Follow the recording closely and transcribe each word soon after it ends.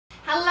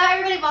Hello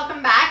everybody,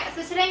 welcome back.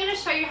 So today I'm going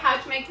to show you how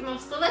to make the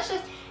most delicious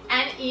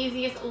and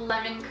easiest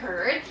lemon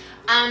curd.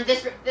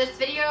 This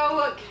video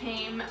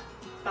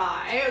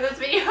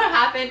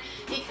happened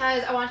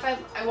because I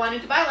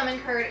wanted to buy lemon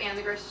curd and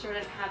the grocery store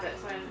didn't have it,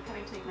 so I ended up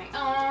having to make my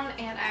own,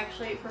 and I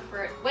actually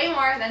prefer it way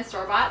more than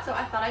store-bought, so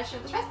I thought I'd share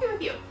this recipe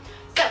with you.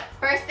 So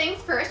first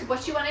things first,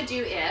 what you want to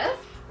do is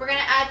we're going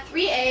to add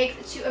 3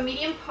 eggs to a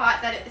medium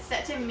pot that is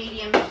set to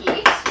medium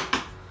heat.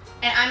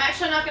 And I'm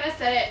actually not going to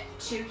set it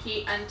to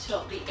heat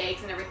until the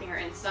eggs and everything are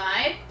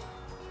inside,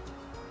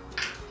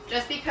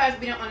 just because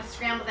we don't want to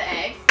scramble the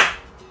eggs.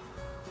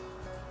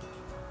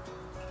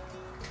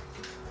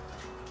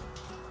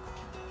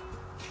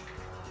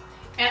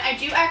 And I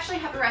do actually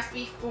have a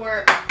recipe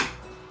for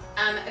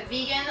a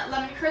vegan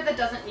lemon curd that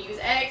doesn't use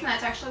eggs, and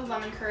that's actually the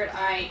lemon curd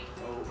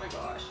oh my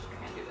gosh,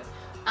 I can't do this,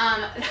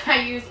 that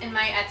I use in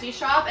my Etsy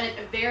shop, and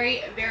it's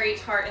very, very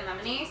tart and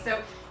lemony.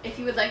 So if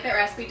you would like that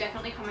recipe,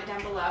 definitely comment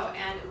down below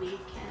and we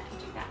can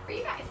do that for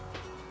you guys.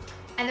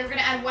 And then we're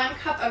going to add 1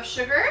 cup of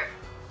sugar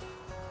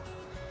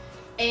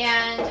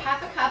and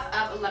half a cup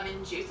of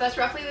lemon juice. So that's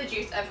roughly the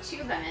juice of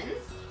 2 lemons.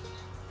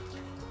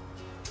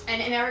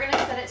 And now we're going to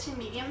set it to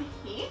medium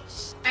heat.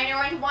 And you're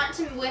going to want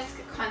to whisk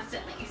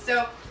constantly.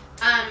 So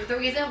the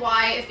reason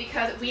why is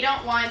because we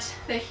don't want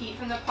the heat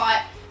from the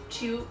pot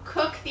to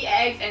cook the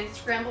eggs and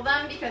scramble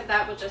them, because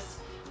that will just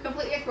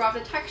completely throw off the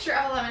texture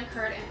of a lemon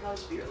curd and it'll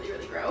just be really,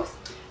 really gross.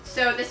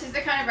 So this is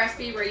the kind of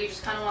recipe where you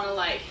just kind of want to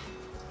like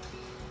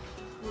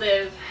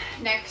live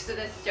next to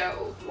the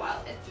stove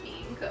while it's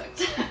being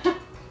cooked.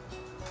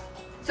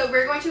 So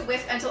we're going to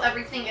whisk until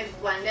everything is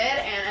blended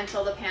and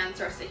until the pan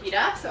starts to heat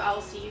up. So I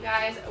will see you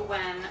guys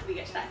when we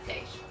get to that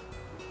stage.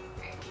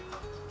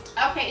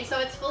 Okay, so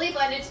it's fully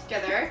blended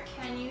together.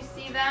 Can you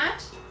see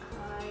that?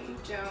 I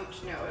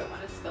don't know, I don't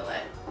want to spill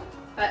it,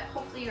 but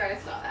hopefully you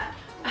guys saw that.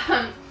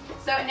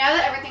 So now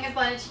that everything is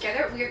blended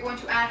together, we are going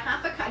to add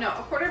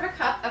a quarter of a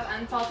cup of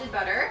unsalted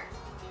butter.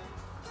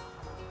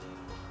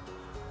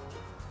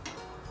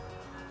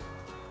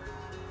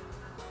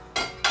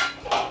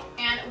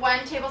 And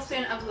 1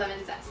 tablespoon of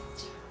lemon zest.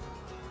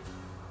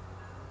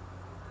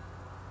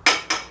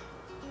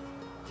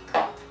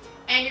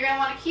 And you're going to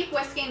want to keep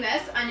whisking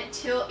this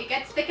until it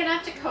gets thick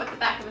enough to coat the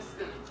back of a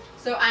spoon.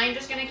 So I'm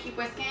just going to keep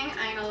whisking.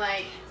 I'm going to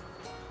like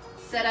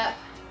set up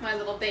my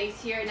little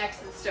base here next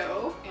to the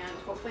stove and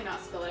hopefully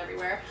not spill it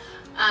everywhere.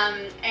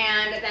 And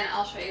then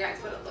I'll show you guys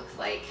what it looks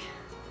like,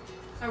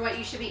 or what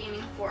you should be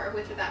aiming for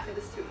with the back of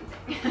the spoon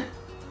thing.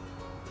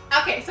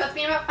 Okay, so it's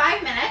been about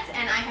 5 minutes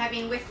and I have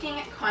been whisking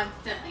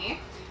constantly.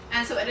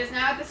 And so it is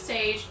now at the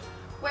stage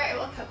where it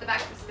will coat the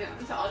back of the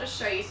spoon. So I'll just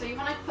show you. So you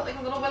want to put like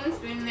a little wooden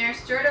spoon in there,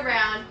 stir it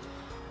around,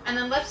 and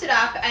then lift it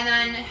up, and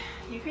then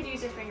you could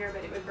use your finger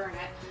but it would burn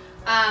it.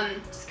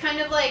 Just kind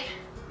of like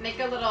make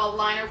a little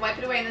line or wipe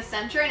it away in the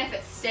center, and if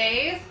it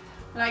stays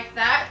like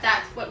that,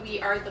 that's what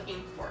we are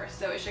looking for.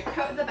 So it should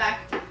coat the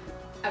back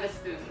of a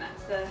spoon.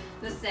 That's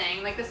the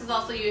saying. Like this is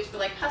also used for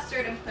like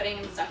custard and pudding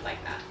and stuff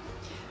like that.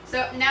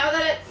 So now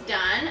that it's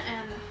done,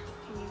 and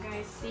can you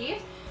guys see?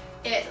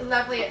 It's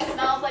lovely. It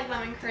smells like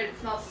lemon curd. It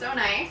smells so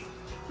nice.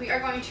 We are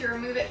going to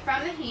remove it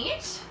from the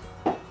heat.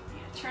 I'm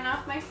going to turn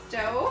off my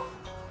stove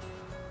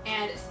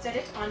and set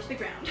it onto the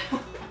ground.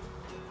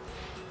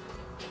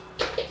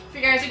 If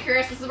you guys are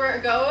curious, this is where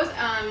it goes,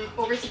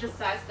 over to the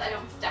side so that I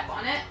don't step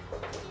on it.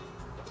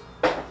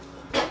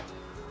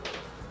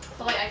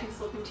 So like I can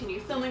still continue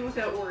filming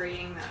without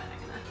worrying that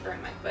I'm going to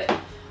burn my foot.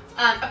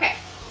 Okay,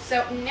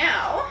 so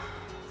now,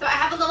 I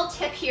have a little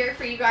tip here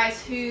for you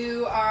guys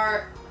who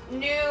are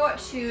new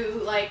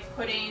to like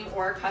pudding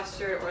or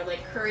custard or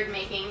like curd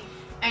making,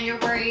 and you're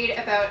worried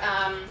about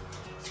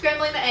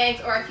scrambling the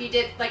eggs, or if you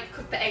did like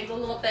cook the eggs a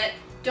little bit,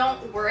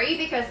 don't worry,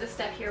 because this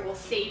step here will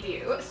save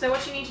you. So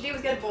what you need to do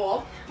is get a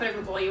bowl,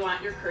 whatever bowl you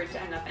want your curd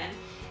to end up in,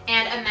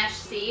 and a mesh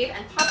sieve,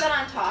 and pop that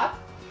on top.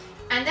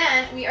 And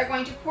then we are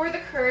going to pour the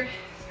curd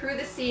through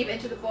the sieve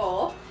into the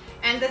bowl,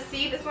 and the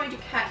sieve is going to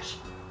catch,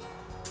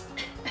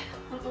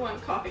 I don't know why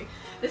I'm coughing.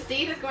 The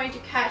sieve is going to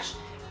catch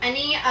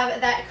any of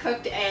that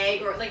cooked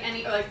egg, or like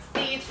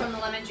seeds from the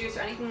lemon juice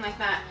or anything like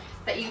that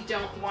that you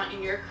don't want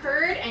in your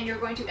curd, and you're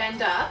going to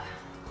end up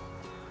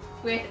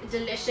with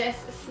delicious,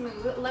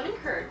 smooth lemon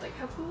curd. Like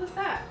how cool is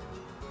that?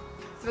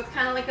 So it's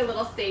kind of like a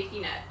little safety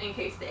net in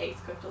case the eggs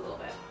cooked a little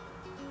bit.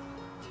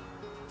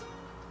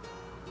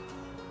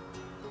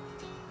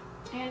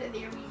 And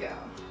there we go.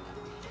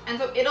 And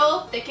so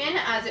it'll thicken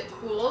as it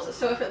cools.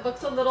 So if it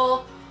looks a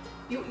little,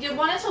 you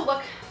want it to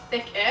look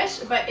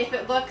thick-ish, but if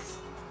it looks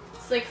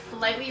like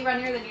slightly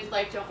runnier than you'd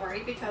like, don't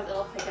worry, because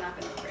it'll thicken up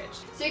in the fridge.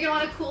 So you're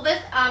gonna want to cool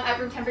this at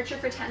room temperature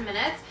for 10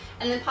 minutes,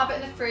 and then pop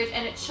it in the fridge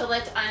and chill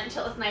it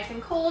until it's nice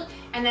and cold,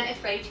 and then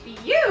it's ready to be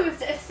used.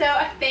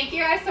 So thank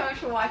you guys so much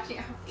for watching.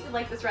 I hope you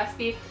like this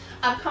recipe.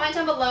 Comment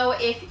down below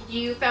if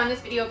you found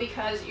this video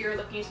because you're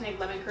looking to make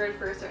lemon curd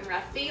for a certain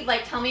recipe.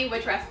 Like, tell me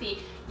which recipe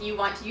you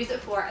want to use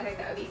it for. I think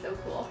that would be so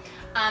cool.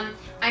 I'm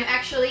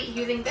actually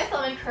using this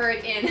lemon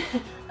curd in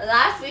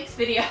last week's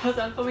video, so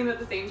I'm filming them at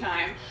the same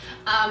time.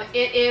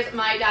 It is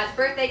my dad's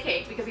birthday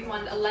cake because he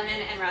wanted a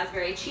lemon and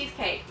raspberry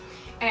cheesecake.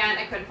 and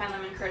I couldn't find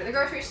lemon curd at the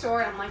grocery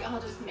store, and I'm like,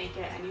 I'll just make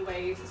it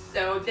anyways.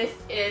 So this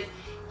is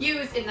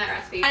used in that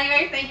recipe.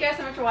 Anyway, thank you guys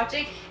so much for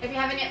watching. If you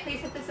haven't yet, please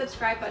hit the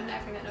subscribe button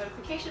and ring that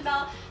notification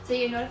bell so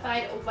you get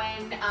notified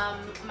when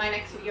my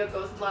next video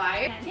goes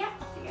live. And yeah,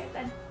 I'll see you guys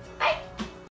then. Bye!